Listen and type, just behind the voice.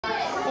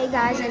Hey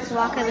guys, it's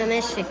Walker the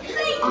Mystic.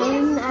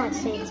 I'm at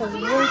Santa's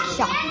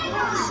workshop,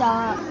 so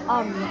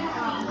I'm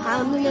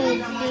gonna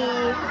be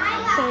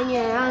showing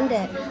you around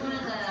it.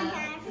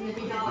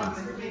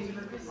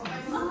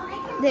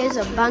 There's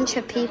a bunch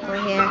of people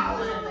here.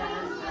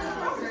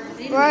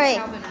 Rory,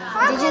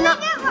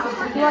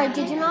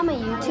 did you know I'm a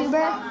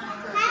YouTuber?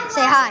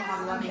 Say hi.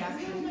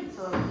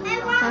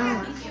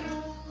 Hi.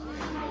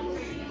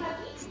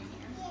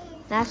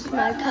 That's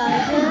my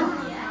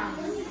cousin.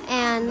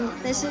 And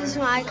this is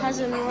my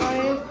cousin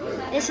Rory.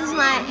 This is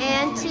my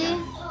auntie.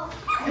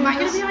 Am I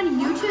going to be on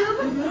YouTube?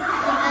 And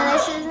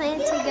this is my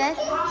auntie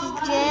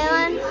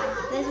Jalen.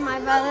 This is my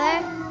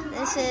brother.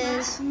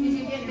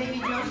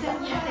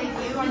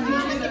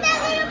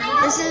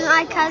 This is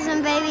my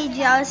cousin Baby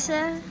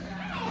Joseph.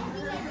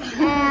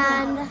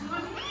 And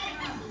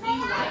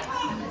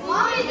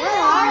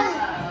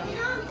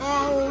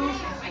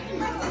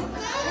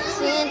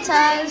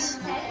Santa's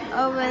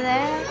over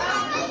there.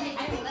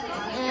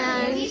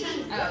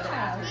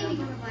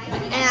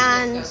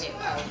 And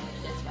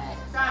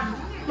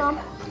Mom,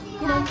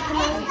 can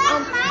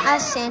I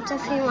ask Santa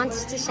if he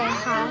wants to say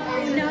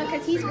hi? No,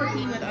 because he's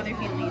working with other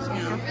families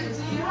now.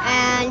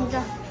 And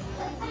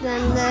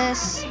then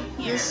this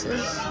is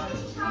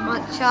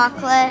hot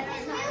chocolate,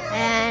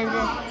 and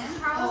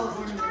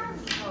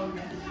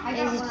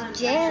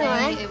it's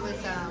Jalen.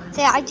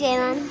 Say hi,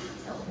 Jalen.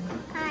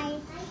 Hi.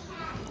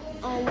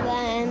 And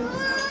then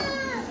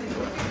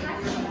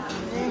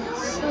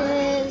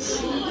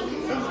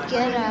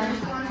get a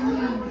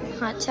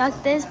hot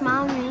chocolate. There's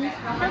Mommy.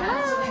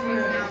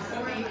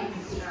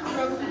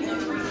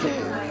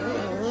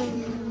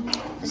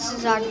 This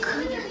is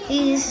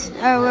these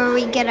are where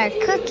we get our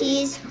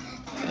cookies,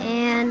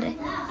 and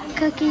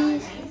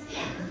cookies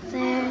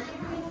there,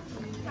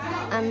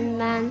 and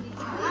then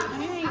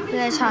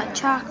there's hot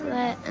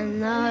chocolate,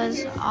 and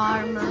those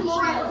are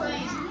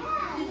marshmallows.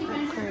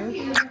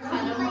 Okay.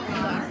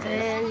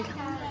 And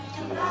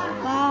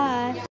bye.